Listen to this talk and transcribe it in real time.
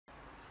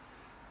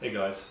Hey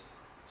guys,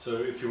 so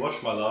if you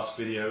watched my last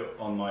video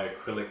on my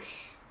acrylic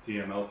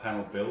DML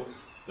panel build,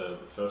 the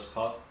first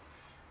part,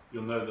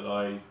 you'll know that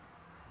I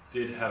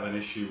did have an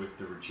issue with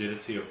the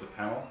rigidity of the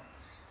panel.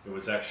 It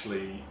was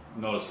actually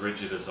not as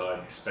rigid as I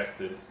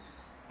expected,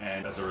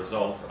 and as a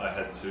result I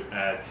had to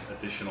add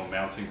additional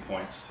mounting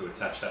points to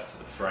attach that to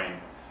the frame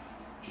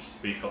just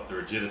to beef up the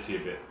rigidity a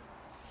bit.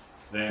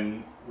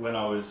 Then when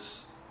I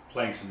was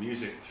playing some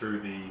music through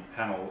the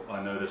panel,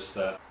 I noticed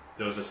that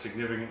there was a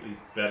significantly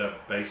better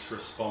bass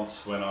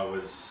response when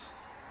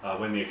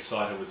when the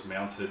exciter was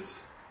mounted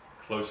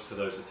close to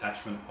those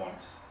attachment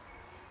points.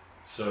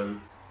 So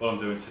what I'm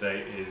doing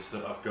today is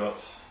that I've got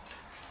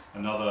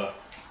another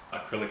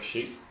acrylic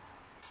sheet,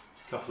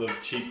 a couple of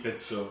cheap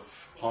bits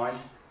of pine.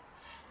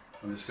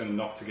 I'm just going to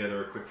knock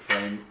together a quick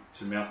frame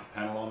to mount the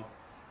panel on,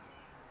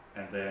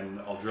 and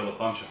then I'll drill a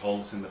bunch of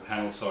holes in the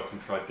panel so I can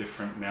try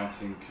different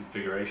mounting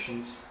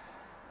configurations,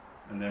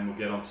 and then we'll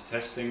get on to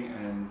testing.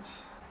 And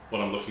what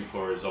I'm looking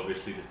for is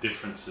obviously the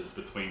differences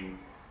between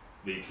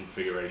the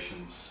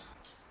configurations.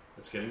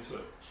 Let's get into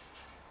it.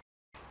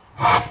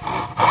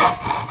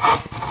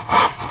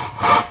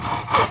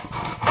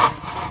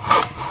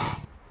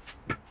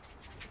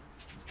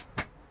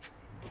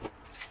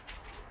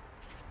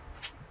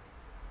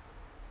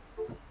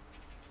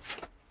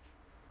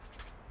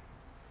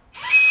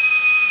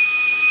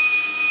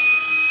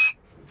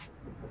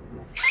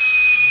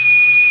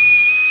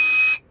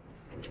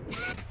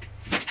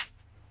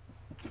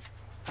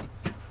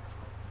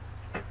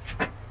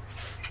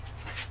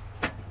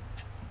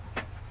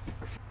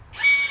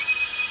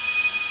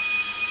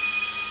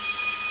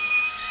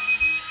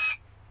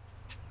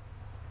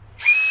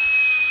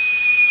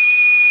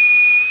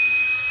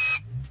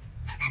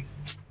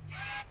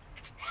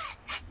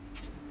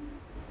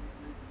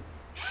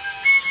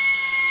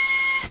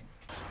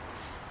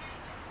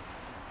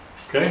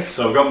 Okay,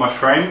 so I've got my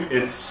frame.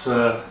 It's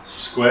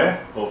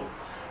square, or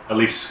at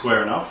least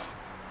square enough.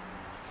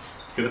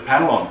 Let's get the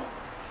panel on.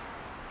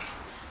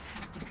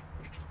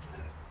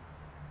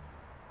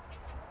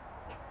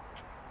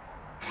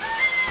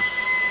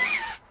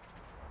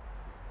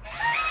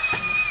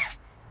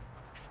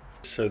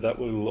 So that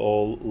will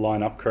all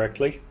line up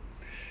correctly.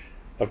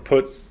 I've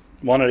put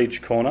one at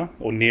each corner,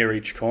 or near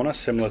each corner,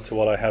 similar to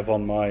what I have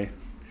on my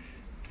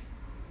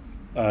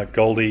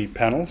Goldie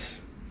panels.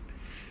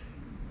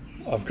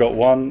 I've got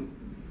one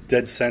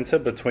dead center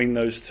between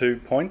those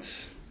 2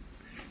 points,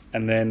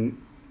 and then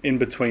in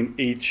between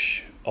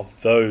each of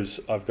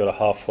those I've got a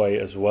halfway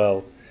as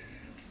well.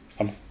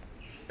 I'm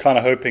kind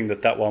of hoping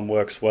that that one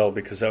works well,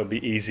 because that would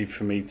be easy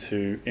for me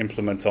to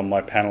implement on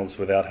my panels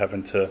without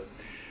having to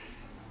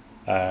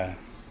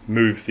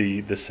move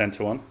the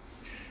center one.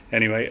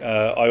 Anyway,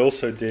 I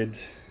also did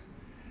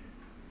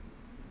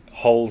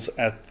holes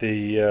at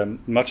the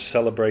much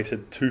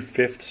celebrated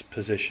 2/5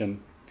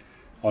 position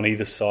on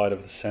either side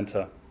of the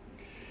center,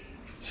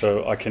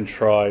 so I can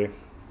try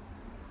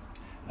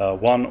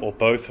one or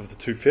both of the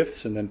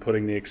 2/5 and then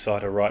putting the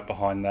exciter right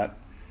behind that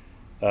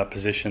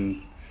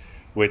position,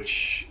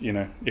 which, you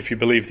know, if you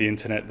believe the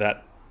internet,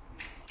 that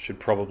should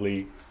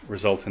probably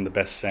result in the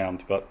best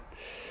sound, but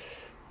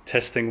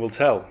testing will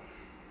tell.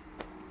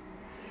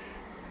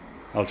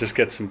 I'll just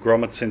get some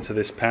grommets into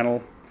this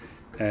panel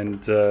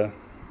and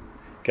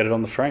get it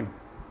on the frame.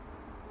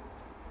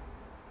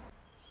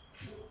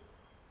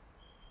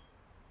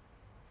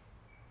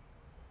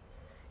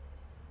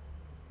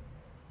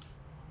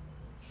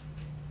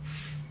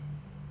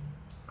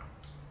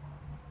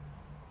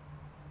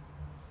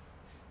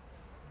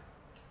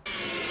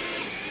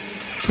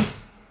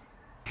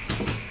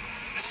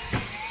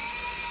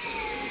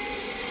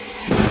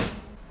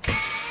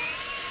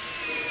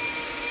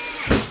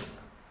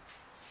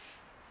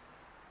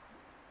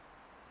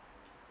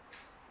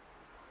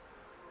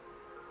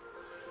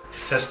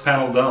 Test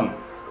panel done.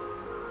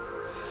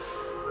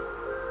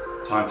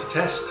 Time to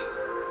test.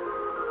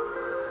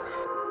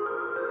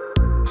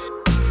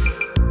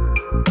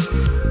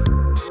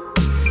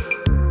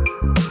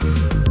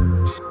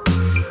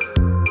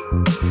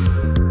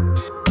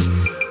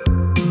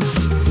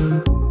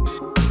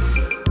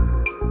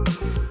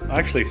 I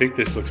actually think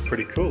this looks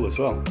pretty cool as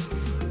well.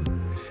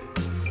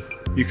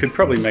 You could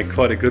probably make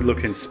quite a good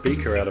looking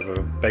speaker out of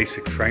a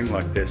basic frame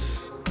like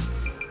this,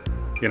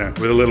 you know,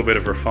 with a little bit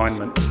of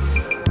refinement.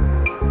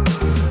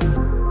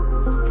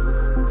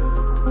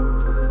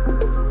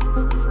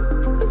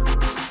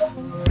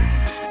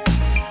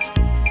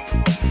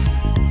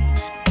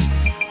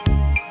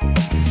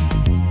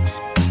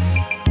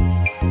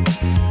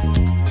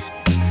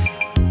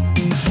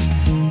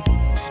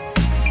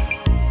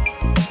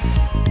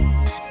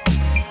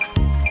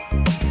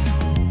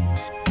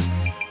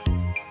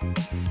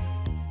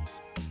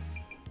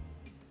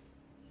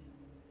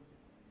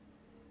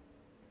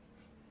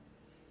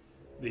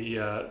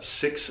 The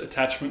 6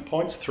 attachment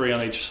points, 3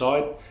 on each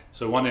side,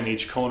 so 1 in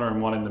each corner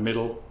and 1 in the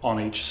middle on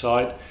each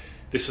side.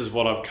 This is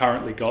what I've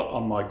currently got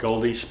on my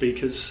Goldie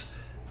speakers,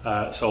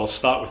 so I'll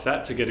start with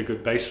that to get a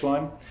good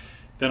baseline.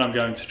 Then I'm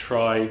going to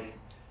try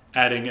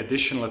adding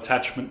additional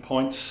attachment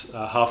points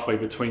halfway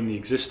between the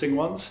existing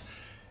ones,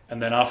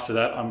 And then after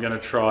that, I'm going to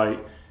try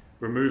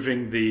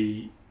removing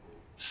the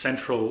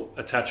central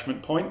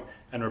attachment point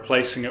and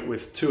replacing it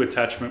with 2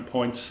 attachment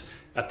points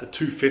at the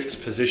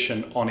 2/5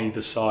 position on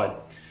either side.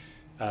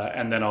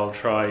 And then I'll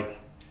try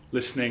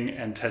listening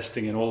and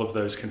testing in all of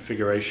those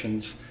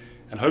configurations.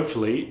 And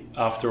hopefully,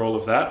 after all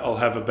of that, I'll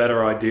have a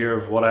better idea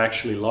of what I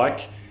actually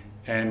like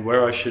and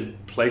where I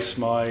should place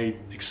my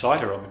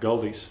exciter on the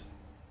Goldies.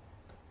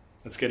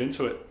 Let's get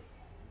into it.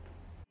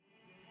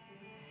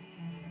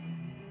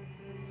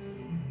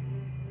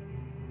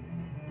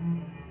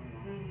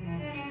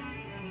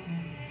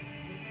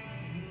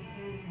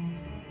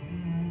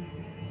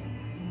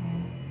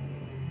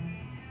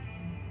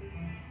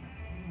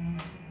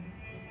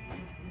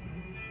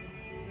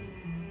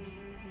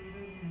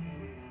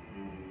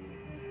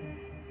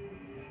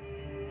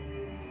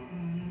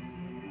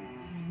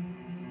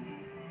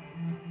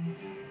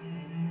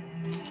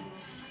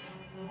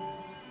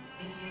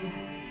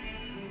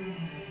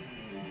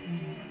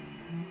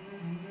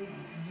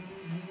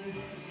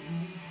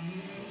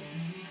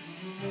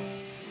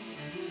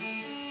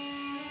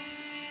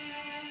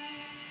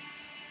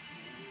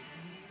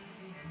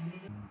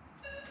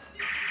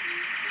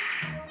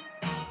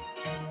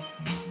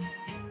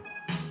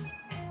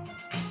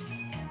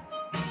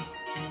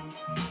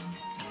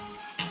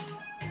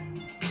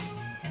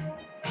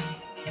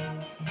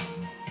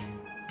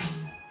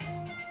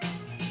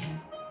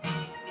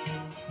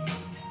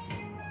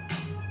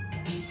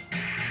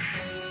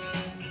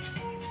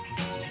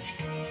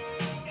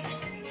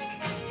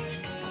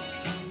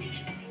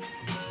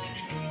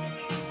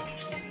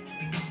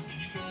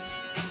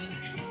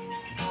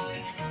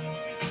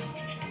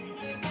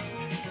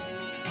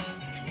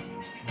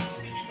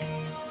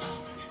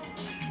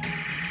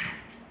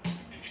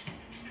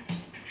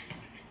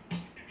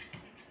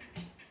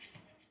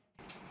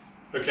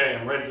 Okay,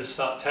 I'm ready to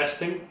start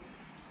testing.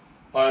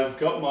 I've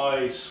got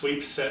my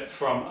sweep set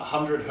from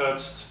 100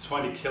 Hz to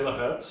 20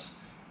 kHz.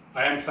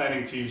 I am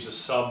planning to use a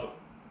sub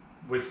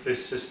with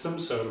this system,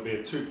 so it'll be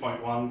a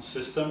 2.1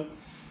 system.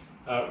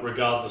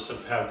 Regardless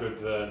of how good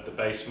the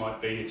bass might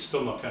be, it's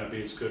still not going to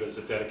be as good as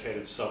a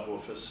dedicated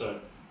subwoofer.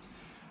 So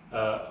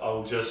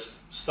I'll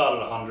just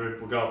start at 100,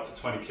 we'll go up to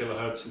 20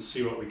 kHz and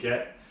see what we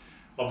get.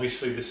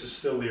 Obviously this is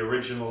still the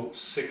original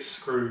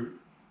 6-screw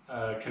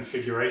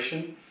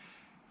configuration.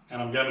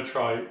 And I'm going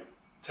to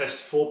test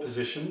 4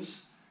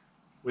 positions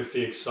with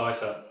the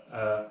exciter.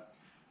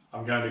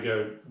 I'm going to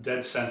go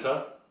dead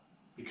center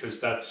because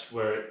that's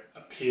where it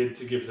appeared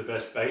to give the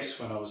best bass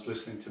when I was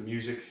listening to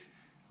music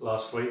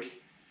last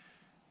week.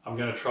 I'm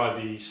going to try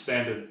the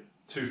standard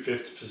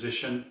 2/5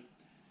 position,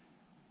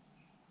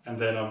 and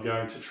then I'm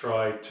going to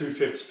try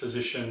 2/5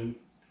 position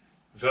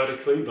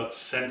vertically but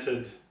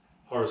centered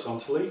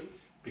horizontally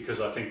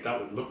because I think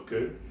that would look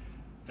good.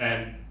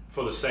 And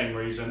for the same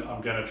reason,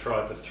 I'm going to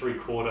try the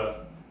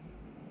 3/4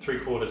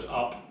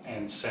 up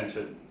and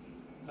centered.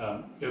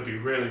 It would be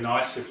really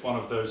nice if one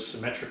of those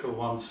symmetrical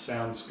ones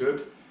sounds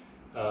good.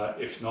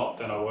 If not,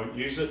 then I won't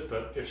use it,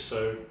 but if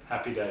so,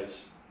 happy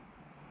days.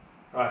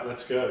 All right,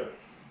 let's go.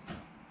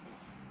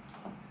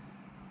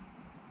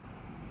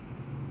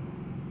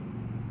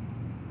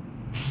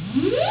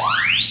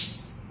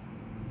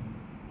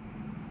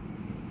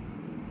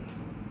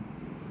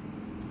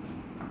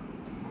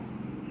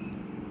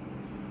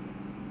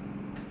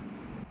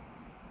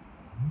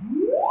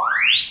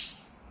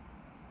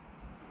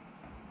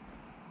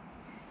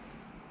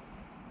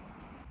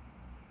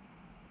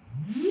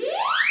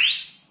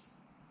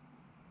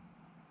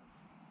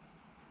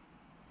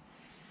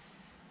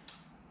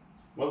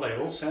 Well, they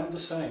all sound the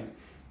same,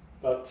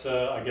 but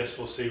I guess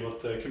we'll see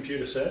what the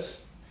computer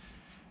says.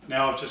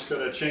 Now I've just got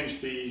to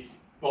change the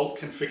bolt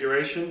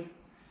configuration.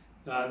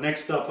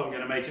 Next up, I'm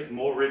going to make it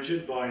more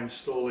rigid by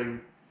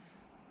installing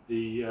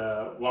the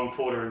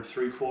 1/4 and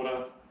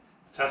 3/4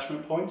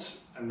 attachment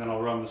points, and then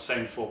I'll run the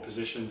same 4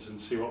 positions and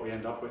see what we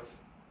end up with.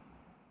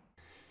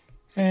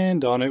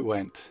 And on it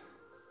went.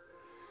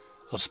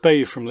 I'll spare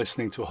you from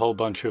listening to a whole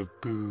bunch of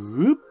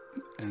boop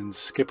and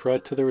skip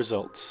right to the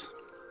results.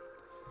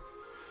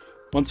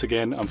 Once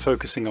again, I'm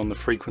focusing on the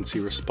frequency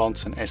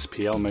response and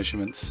SPL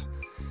measurements.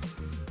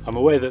 I'm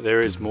aware that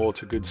there is more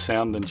to good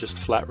sound than just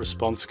flat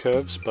response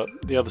curves, but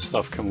the other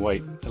stuff can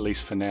wait, at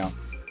least for now.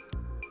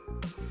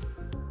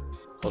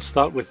 I'll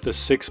start with the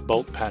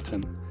 6-bolt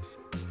pattern.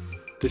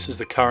 This is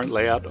the current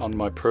layout on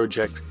my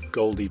Project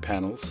Goldie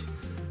panels,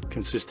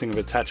 consisting of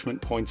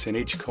attachment points in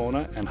each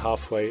corner and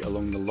halfway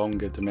along the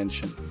longer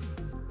dimension.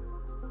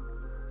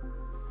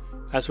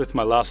 As with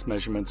my last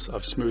measurements,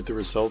 I've smoothed the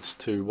results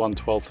to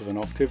 1/12 of an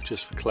octave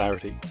just for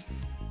clarity.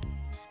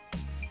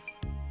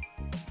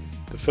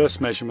 The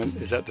first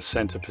measurement is at the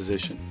center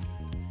position.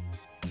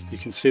 You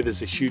can see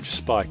there's a huge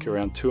spike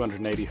around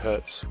 280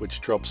 Hz,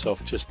 which drops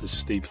off just as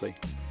steeply.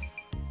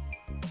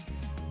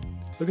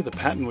 Look at the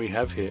pattern we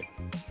have here.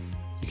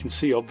 You can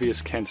see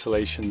obvious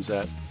cancellations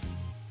at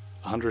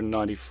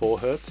 194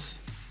 Hz,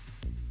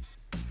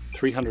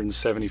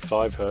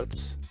 375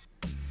 Hz,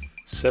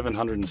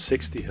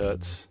 760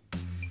 Hz,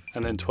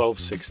 and then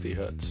 1260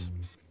 Hz.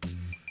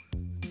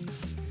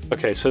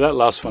 Okay, so that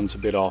last one's a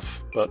bit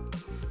off, but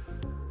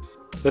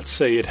let's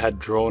say it had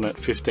drawn at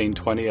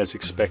 1520 as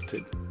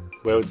expected.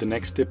 Where would the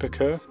next dip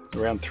occur?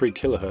 Around 3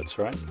 kilohertz,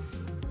 right?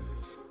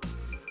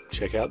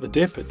 Check out the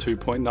dip at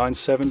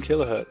 2.97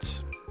 kilohertz.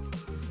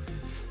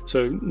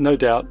 So no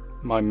doubt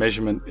my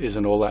measurement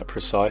isn't all that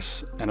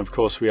precise, and of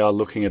course we are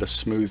looking at a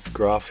smooth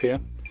graph here,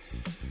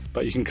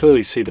 but you can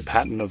clearly see the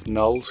pattern of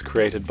nulls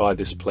created by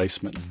this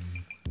placement.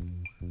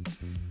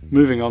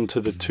 Moving on to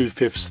the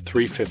 2/5,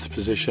 3/5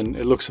 position,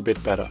 it looks a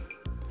bit better.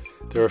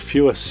 There are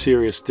fewer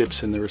serious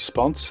dips in the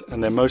response,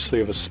 and they're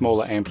mostly of a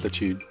smaller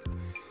amplitude,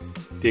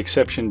 the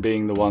exception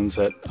being the ones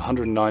at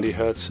 190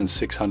 Hz and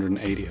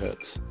 680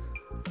 Hz.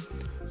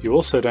 You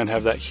also don't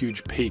have that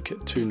huge peak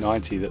at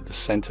 290 that the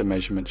center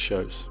measurement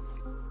shows.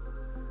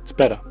 It's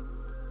better.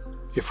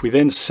 If we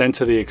then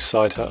center the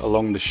exciter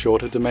along the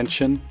shorter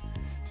dimension,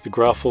 the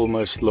graph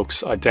almost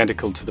looks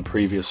identical to the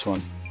previous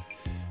one.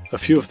 A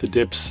few of the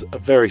dips are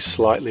very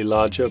slightly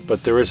larger,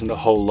 but there isn't a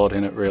whole lot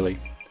in it really.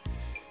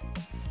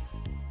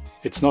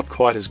 It's not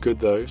quite as good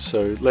though,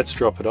 so let's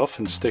drop it off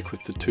and stick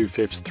with the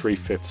 2/5,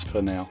 3/5 for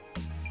now.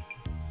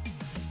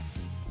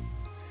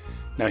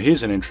 Now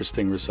here's an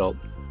interesting result.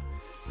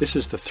 This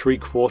is the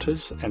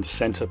 3/4 and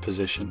center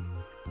position.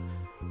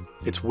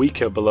 It's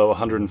weaker below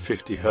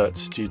 150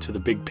 Hz due to the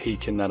big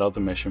peak in that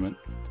other measurement,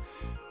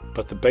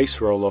 but the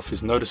base roll-off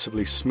is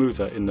noticeably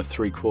smoother in the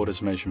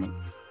 3/4 measurement.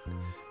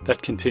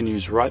 That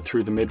continues right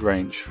through the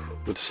mid-range,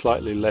 with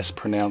slightly less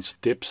pronounced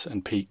dips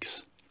and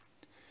peaks.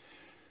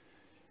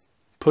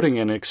 Putting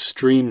an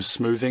extreme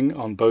smoothing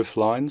on both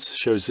lines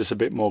shows this a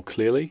bit more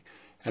clearly,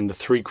 and the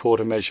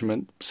 3/4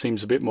 measurement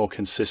seems a bit more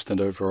consistent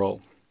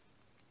overall.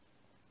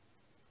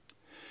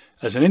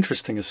 As an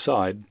interesting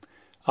aside,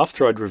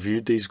 after I'd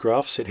reviewed these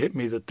graphs, it hit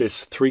me that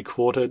this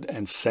 3/4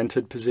 and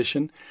centered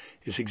position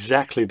is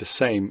exactly the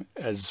same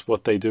as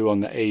what they do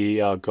on the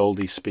AER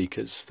Goldie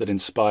speakers that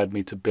inspired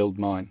me to build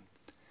mine.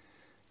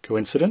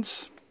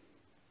 Coincidence?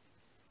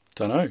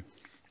 Dunno.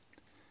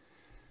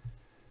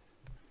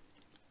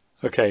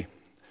 Okay,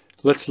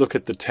 let's look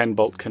at the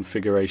 10-bolt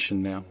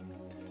configuration now.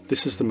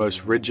 This is the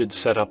most rigid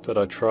setup that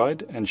I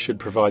tried and should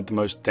provide the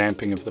most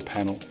damping of the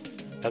panel,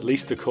 at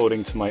least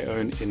according to my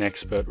own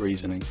inexpert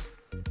reasoning.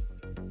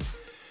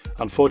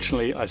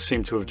 Unfortunately, I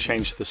seem to have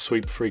changed the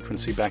sweep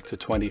frequency back to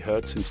 20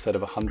 Hz instead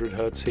of 100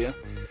 Hz here,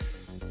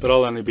 but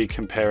I'll only be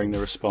comparing the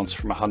response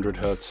from 100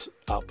 Hz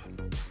up.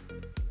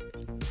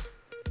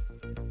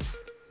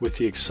 With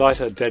the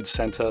exciter dead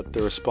center,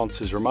 the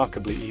response is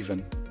remarkably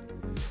even.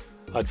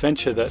 I'd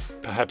venture that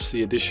perhaps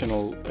the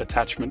additional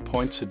attachment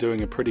points are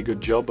doing a pretty good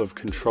job of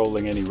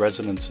controlling any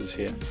resonances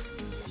here.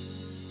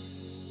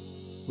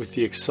 With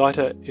the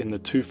exciter in the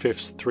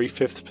 2/5,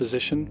 3/5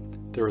 position,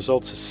 the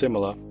results are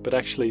similar, but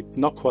actually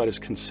not quite as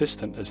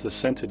consistent as the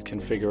centered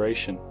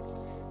configuration,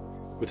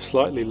 with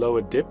slightly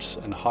lower dips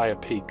and higher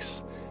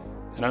peaks,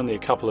 and only a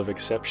couple of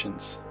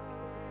exceptions.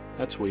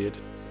 That's weird.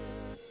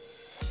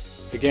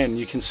 Again,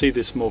 you can see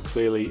this more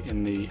clearly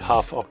in the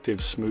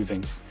half-octave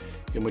smoothing,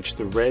 in which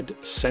the red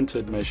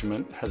centered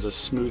measurement has a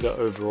smoother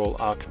overall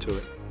arc to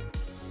it.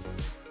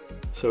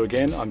 So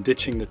again, I'm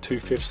ditching the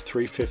 2/5,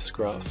 3/5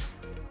 graph,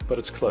 but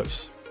it's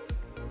close.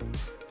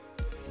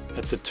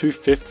 At the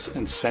 2/5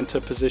 and center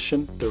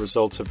position, the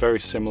results are very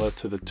similar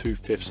to the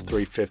 2/5,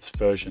 3/5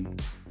 version.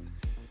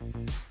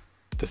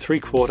 The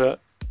 3/4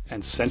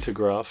 and center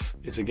graph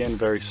is again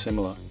very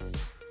similar.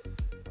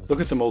 Look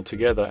at them all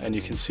together and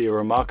you can see a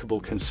remarkable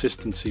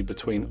consistency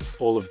between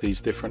all of these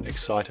different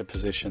exciter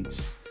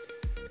positions.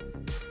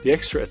 The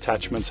extra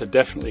attachments are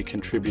definitely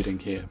contributing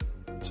here,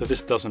 so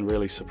this doesn't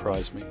really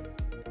surprise me.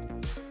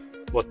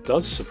 What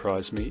does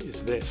surprise me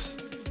is this.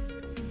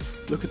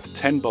 Look at the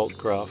 10-bolt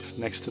graph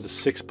next to the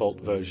 6-bolt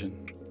version.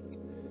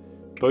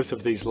 Both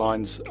of these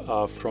lines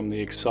are from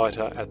the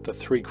exciter at the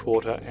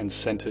 3/4 and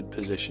centered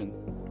position.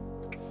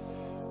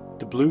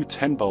 The blue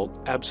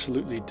 10-bolt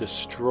absolutely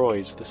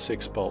destroys the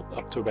 6-bolt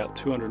up to about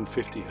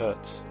 250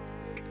 Hz.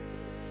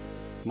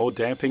 More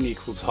damping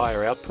equals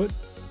higher output?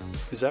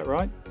 Is that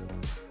right?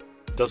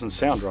 Doesn't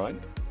sound right.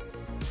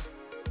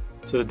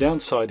 So the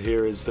downside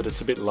here is that it's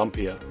a bit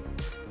lumpier,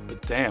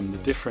 but damn, the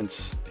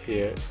difference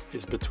here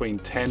is between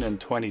 10 and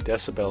 20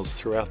 decibels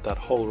throughout that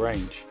whole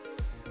range.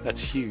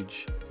 That's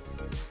huge.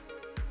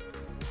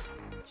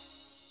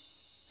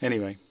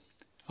 Anyway,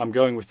 I'm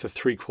going with the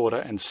 3/4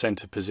 and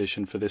center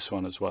position for this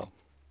one as well.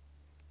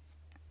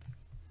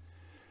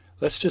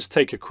 Let's just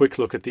take a quick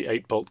look at the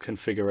 8-bolt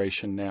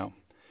configuration now,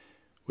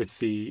 with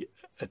the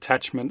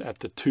attachment at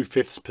the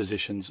 2/5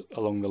 positions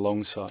along the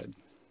long side.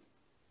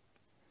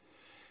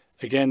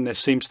 Again, there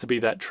seems to be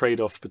that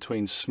trade-off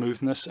between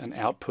smoothness and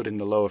output in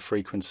the lower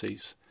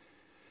frequencies.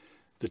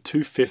 The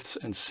 2/5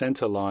 and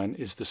center line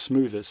is the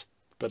smoothest,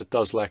 but it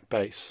does lack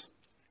bass.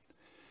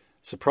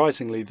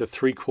 Surprisingly, the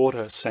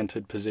 3/4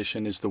 centered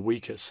position is the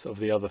weakest of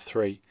the other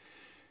three,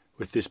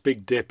 with this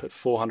big dip at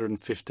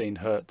 415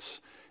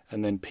 Hz,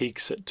 and then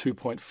peaks at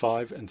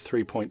 2.5 and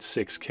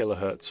 3.6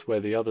 kHz,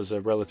 where the others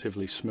are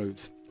relatively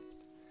smooth.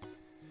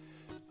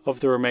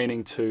 Of the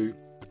remaining two,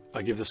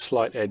 I give the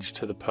slight edge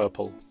to the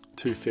purple,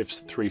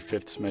 2/5,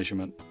 3/5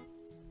 measurement.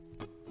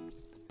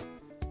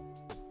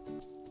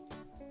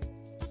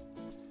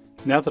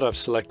 Now that I've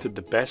selected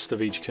the best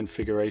of each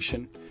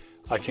configuration,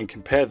 I can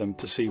compare them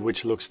to see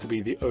which looks to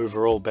be the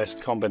overall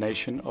best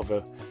combination of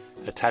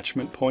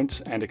attachment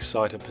points and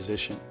exciter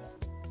position.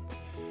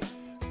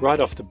 Right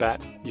off the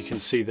bat, you can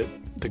see that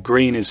the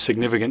green is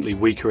significantly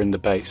weaker in the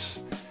base.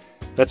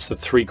 That's the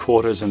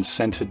 3/4 and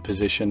centered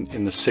position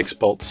in the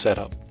 6-bolt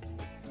setup.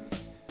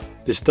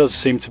 This does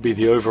seem to be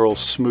the overall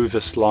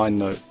smoothest line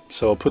though,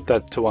 so I'll put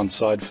that to one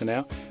side for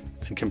now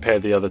and compare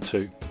the other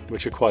two,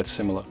 which are quite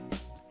similar.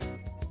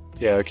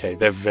 Yeah, okay,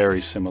 they're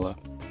very similar.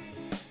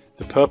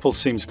 The purple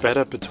seems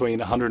better between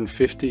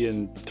 150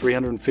 and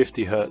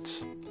 350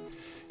 Hz.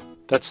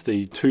 That's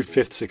the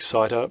 2/5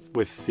 exciter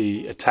with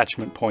the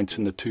attachment points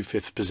in the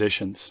 2/5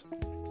 positions.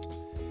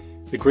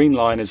 The green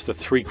line is the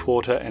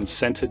 3/4 and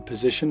centered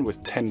position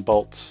with 10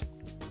 bolts.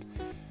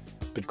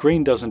 But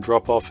green doesn't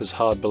drop off as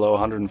hard below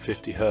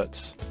 150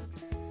 Hz.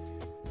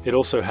 It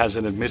also has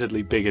an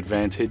admittedly big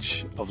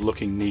advantage of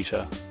looking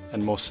neater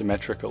and more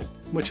symmetrical,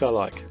 which I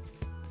like.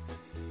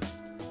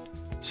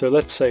 So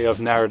let's say I've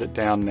narrowed it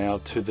down now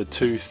to the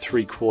two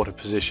 3/4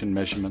 position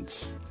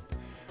measurements.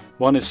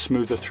 One is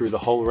smoother through the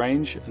whole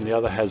range and the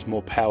other has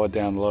more power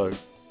down low.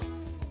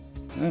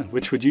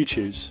 Which would you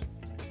choose?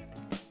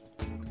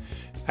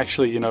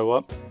 Actually, you know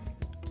what?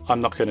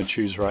 I'm not going to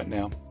choose right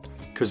now,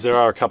 because there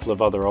are a couple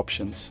of other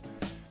options.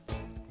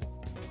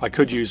 I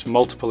could use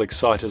multiple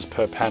exciters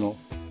per panel.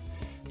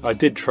 I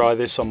did try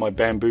this on my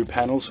bamboo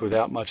panels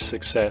without much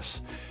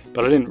success,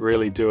 but I didn't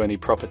really do any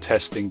proper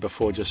testing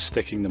before just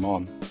sticking them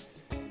on.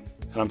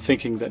 And I'm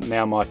thinking that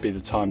now might be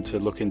the time to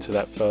look into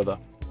that further.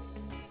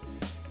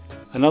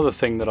 Another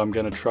thing that I'm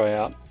going to try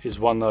out is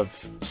one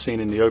I've seen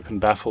in the open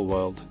baffle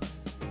world.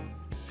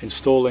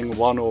 Installing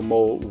one or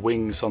more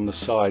wings on the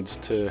sides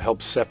to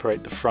help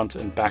separate the front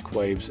and back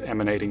waves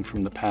emanating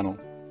from the panel.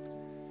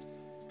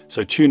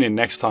 So tune in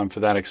next time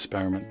for that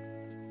experiment.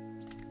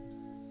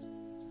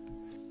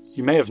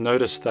 You may have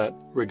noticed that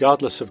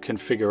regardless of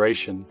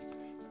configuration,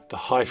 the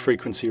high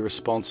frequency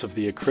response of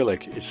the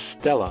acrylic is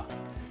stellar,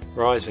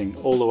 rising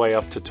all the way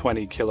up to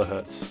 20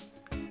 kHz.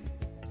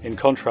 In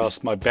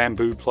contrast, my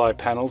bamboo ply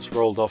panels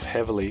rolled off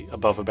heavily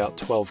above about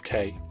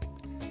 12K,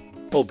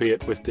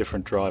 albeit with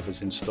different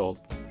drivers installed.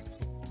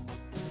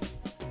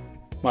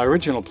 My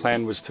original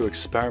plan was to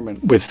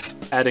experiment with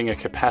adding a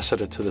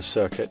capacitor to the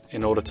circuit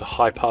in order to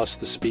high pass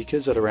the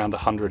speakers at around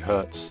 100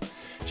 Hz,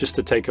 just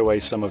to take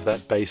away some of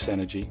that bass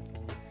energy.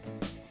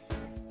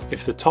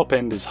 If the top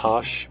end is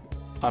harsh,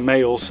 I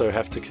may also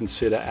have to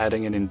consider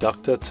adding an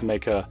inductor to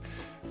make a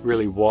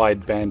really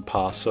wide band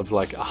pass of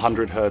like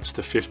 100 Hz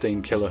to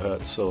 15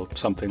 kHz or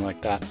something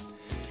like that.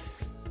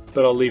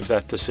 But I'll leave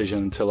that decision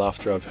until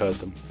after I've heard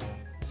them.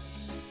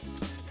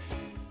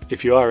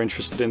 If you are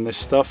interested in this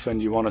stuff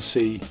and you want to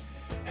see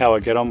how I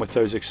get on with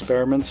those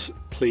experiments,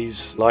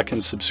 please like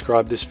and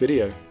subscribe this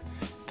video.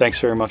 Thanks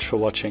very much for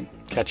watching.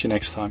 Catch you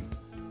next time.